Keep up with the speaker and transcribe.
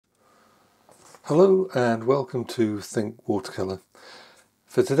Hello and welcome to Think Watercolour.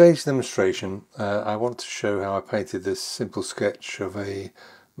 For today's demonstration I want to show how I painted this simple sketch of a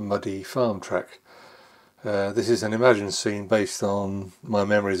muddy farm track. This is an imagined scene based on my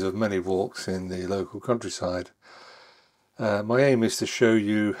memories of many walks in the local countryside. My aim is to show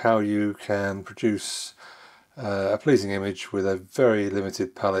you how you can produce a pleasing image with a very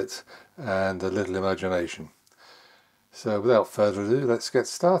limited palette and a little imagination. So without further ado, let's get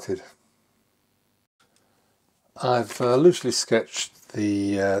started. I've loosely sketched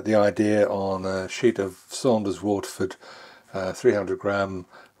the idea on a sheet of Saunders Waterford 300-gram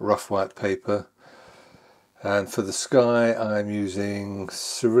rough white paper, and for the sky I'm using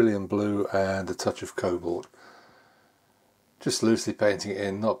cerulean blue and a touch of cobalt. Just loosely painting it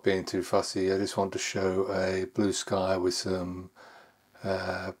in, not being too fussy. I just want to show a blue sky with some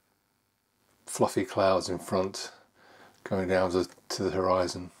fluffy clouds in front going down to the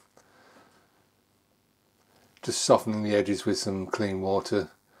horizon. Just softening the edges with some clean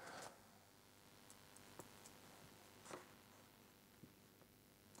water.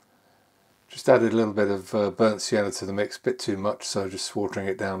 Just added a little bit of burnt sienna to the mix, a bit too much, so just watering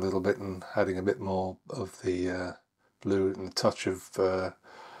it down a little bit and adding a bit more of the blue and a touch of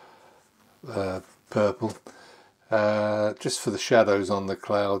purple. Just for the shadows on the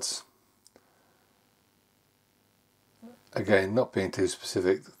clouds. Again, not being too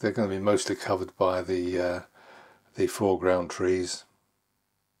specific, they're going to be mostly covered by the foreground trees.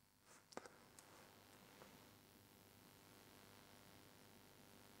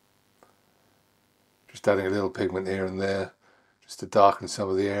 Just adding a little pigment here and there just to darken some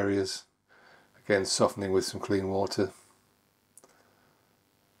of the areas. Again, softening with some clean water.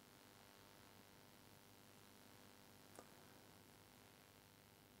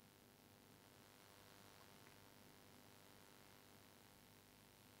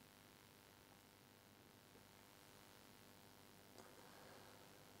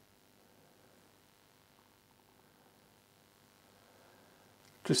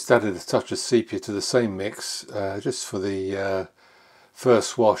 Just added a touch of sepia to the same mix, just for the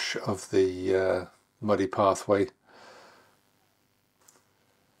first wash of the muddy pathway.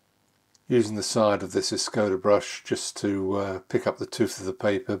 Using the side of this Escoda brush just to pick up the tooth of the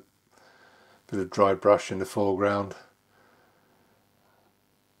paper. Bit of dry brush in the foreground.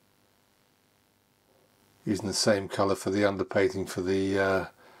 Using the same colour for the underpainting for the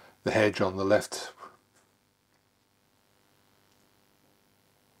hedge on the left.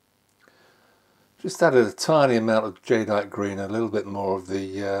 Just added a tiny amount of jadeite green, a little bit more of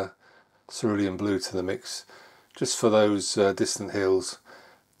the cerulean blue to the mix, just for those distant hills.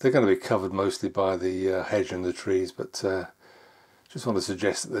 They're going to be covered mostly by the hedge and the trees, but just want to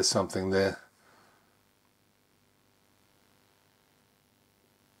suggest that there's something there.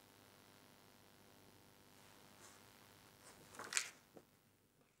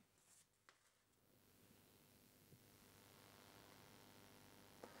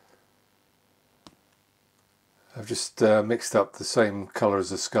 I've just mixed up the same colour as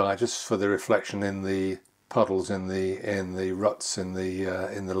the sky, just for the reflection in the puddles in the ruts in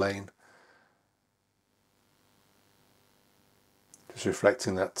the lane. Just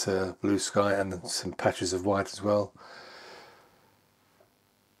reflecting that blue sky and some patches of white as well.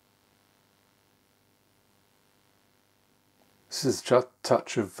 This is a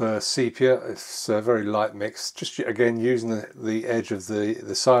touch of sepia. It's a very light mix. Just again using the edge of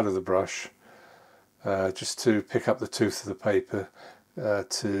the side of the brush. Just to pick up the tooth of the paper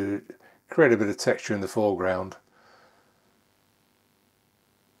to create a bit of texture in the foreground.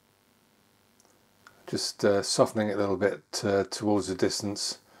 Just softening it a little bit towards the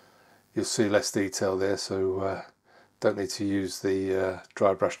distance. You'll see less detail there, so don't need to use the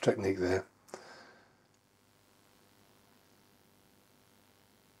dry brush technique there.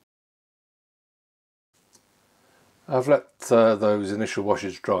 I've let those initial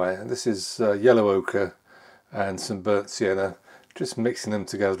washes dry, and this is yellow ochre and some burnt sienna, just mixing them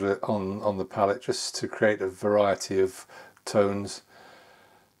together on the palette just to create a variety of tones.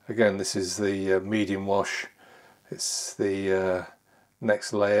 Again, this is the medium wash. It's the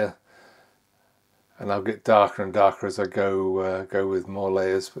next layer, and I'll get darker and darker as I go with more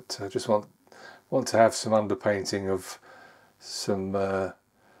layers, but I just want to have some underpainting of some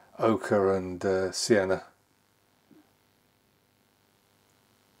ochre and sienna.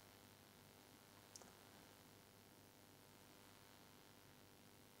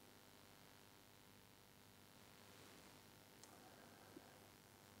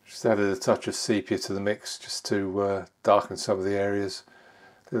 Just added a touch of sepia to the mix just to darken some of the areas.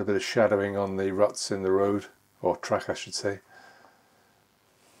 A little bit of shadowing on the ruts in the road, or track I should say.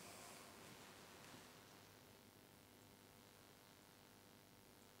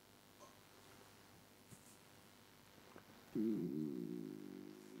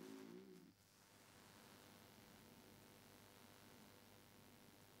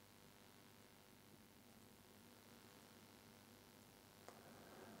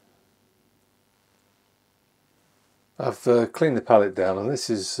 I've cleaned the palette down, and this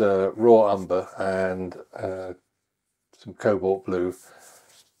is raw umber and some cobalt blue.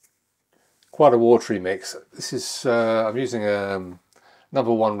 Quite a watery mix. This is I'm using a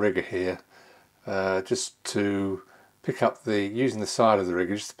 #1 rigger here, just to pick up using the side of the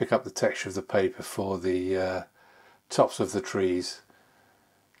rigger just to pick up the texture of the paper for the tops of the trees.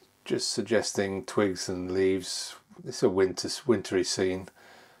 Just suggesting twigs and leaves. It's a wintry scene,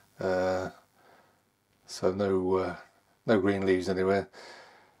 so no green leaves anywhere.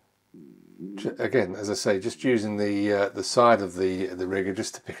 Again, as I say, just using the side of the rigger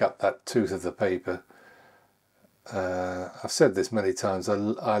just to pick up that tooth of the paper. I've said this many times. I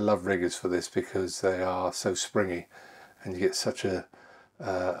love riggers for this because they are so springy, and you get such a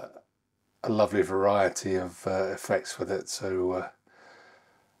lovely variety of effects with it. So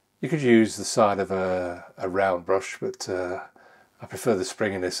you could use the side of a round brush, but I prefer the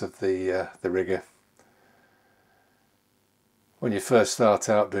springiness of the rigger. When you first start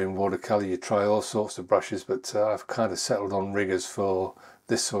out doing watercolour, you try all sorts of brushes, but I've kind of settled on riggers for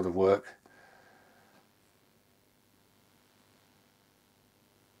this sort of work.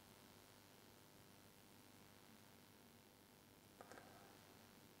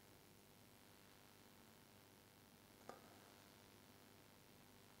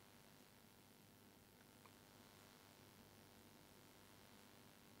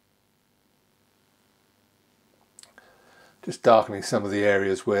 Just darkening some of the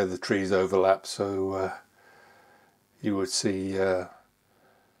areas where the trees overlap, so you would see the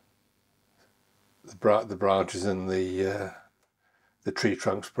branches and the tree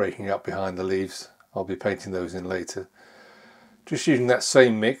trunks breaking up behind the leaves. I'll be painting those in later. Just using that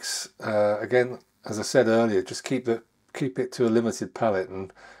same mix again, as I said earlier, just keep it to a limited palette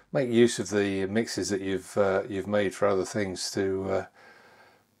and make use of the mixes that you've made for other things to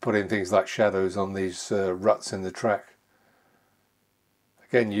put in things like shadows on these ruts in the track.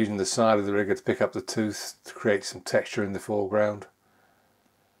 Again, using the side of the rigger to pick up the tooth to create some texture in the foreground.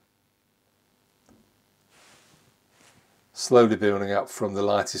 Slowly building up from the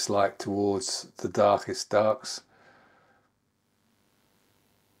lightest light towards the darkest darks.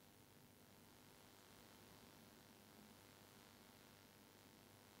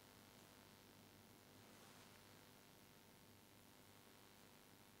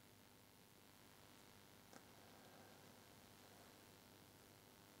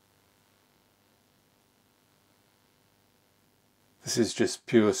 This is just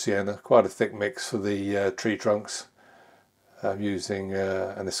pure sienna, quite a thick mix for the tree trunks. I'm using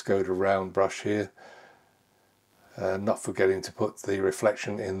an Escoda round brush here, not forgetting to put the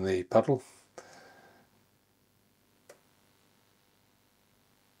reflection in the puddle.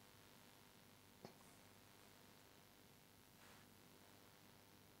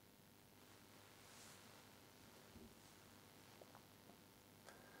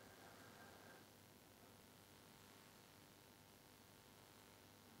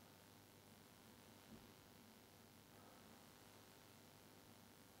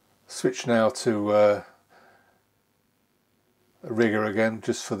 Switch now to a rigger again,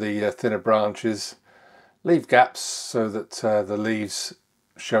 just for the thinner branches. Leave gaps so that the leaves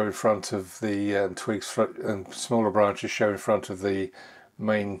show in front of the twigs and smaller branches show in front of the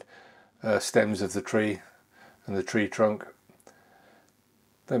main stems of the tree and the tree trunk.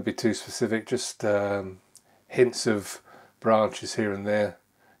 Don't be too specific, just hints of branches here and there,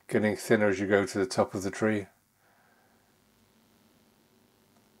 getting thinner as you go to the top of the tree.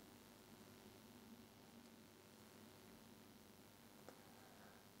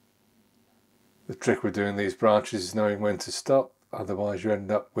 The trick with doing these branches is knowing when to stop, otherwise you end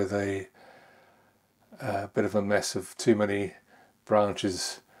up with a bit of a mess of too many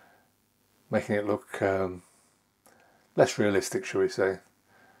branches, making it look less realistic, shall we say.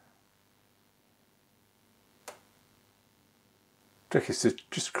 The trick is to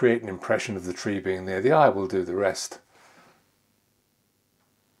just create an impression of the tree being there. The eye will do the rest.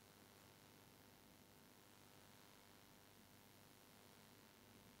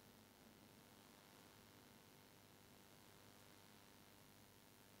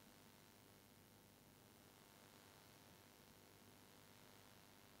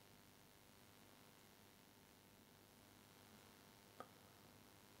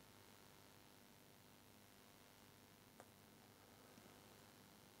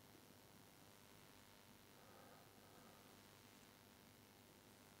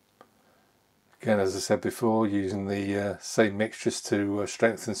 Again, as I said before, using the same mix just to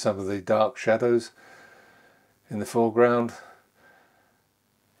strengthen some of the dark shadows in the foreground.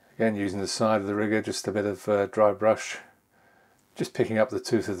 Again, using the side of the rigger, just a bit of dry brush, just picking up the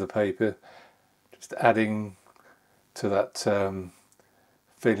tooth of the paper, just adding to that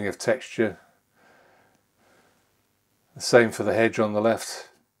feeling of texture. The same for the hedge on the left,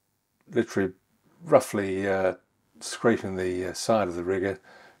 literally roughly scraping the side of the rigger.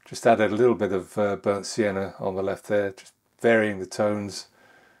 Just added a little bit of burnt sienna on the left there, just varying the tones,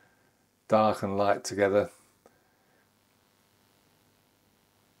 dark and light together.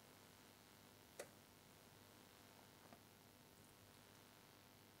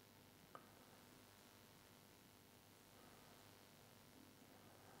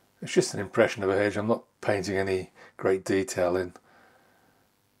 It's just an impression of a hedge. I'm not painting any great detail in.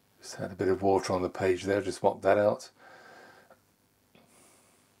 Just had a bit of water on the page there, just mopped that out.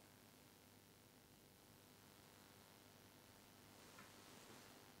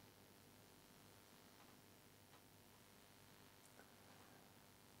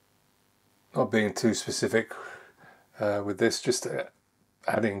 Not being too specific with this, just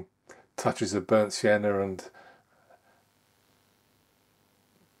adding touches of burnt sienna and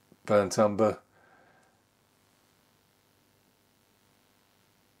burnt umber.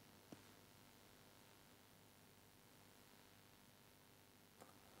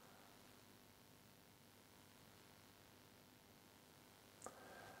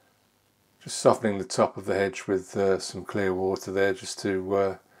 Just softening the top of the hedge with some clear water there, just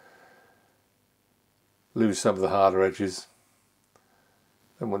to lose some of the harder edges.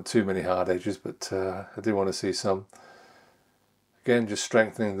 Don't want too many hard edges, but I do want to see some. Again, just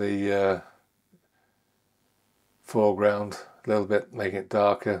strengthening the foreground a little bit, making it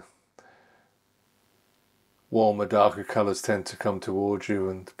darker. Warmer, darker colours tend to come towards you,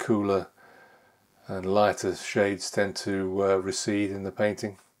 and cooler and lighter shades tend to recede in the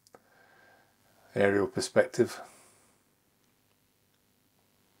painting. Aerial perspective.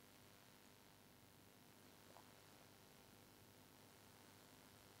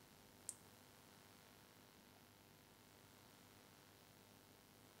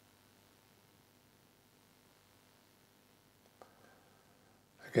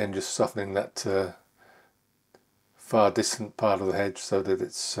 Again, just softening that far distant part of the hedge so that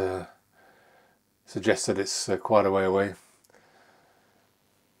it's suggests that it's quite a way away.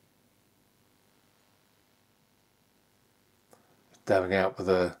 Dabbing out with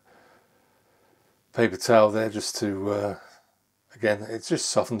a paper towel there, just to again, it just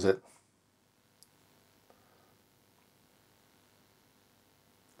softens it.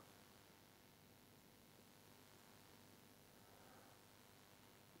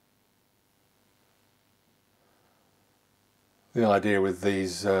 The idea with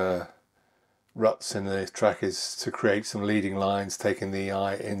these ruts in the track is to create some leading lines, taking the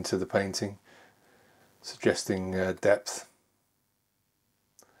eye into the painting, suggesting depth.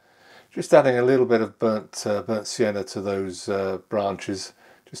 Just adding a little bit of burnt sienna to those branches,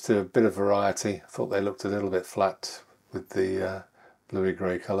 just a bit of variety. I thought they looked a little bit flat with the bluey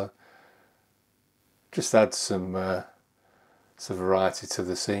grey colour. Just add some variety to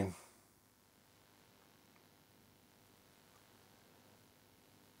the scene.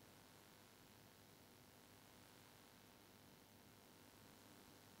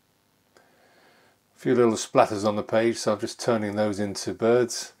 A few little splatters on the page, so I'm just turning those into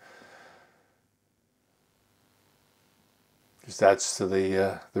birds. Just adds to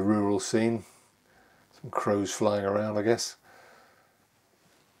the rural scene. Some crows flying around, I guess.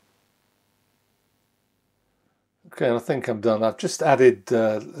 Okay, I think I'm done. I've just added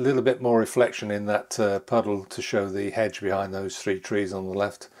a little bit more reflection in that puddle to show the hedge behind those three trees on the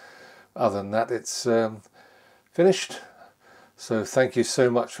left. Other than that, it's finished. So thank you so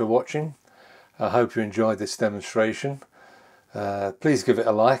much for watching. I hope you enjoyed this demonstration. Please give it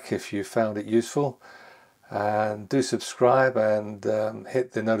a like if you found it useful, and do subscribe and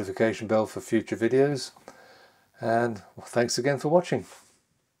hit the notification bell for future videos. And thanks again for watching.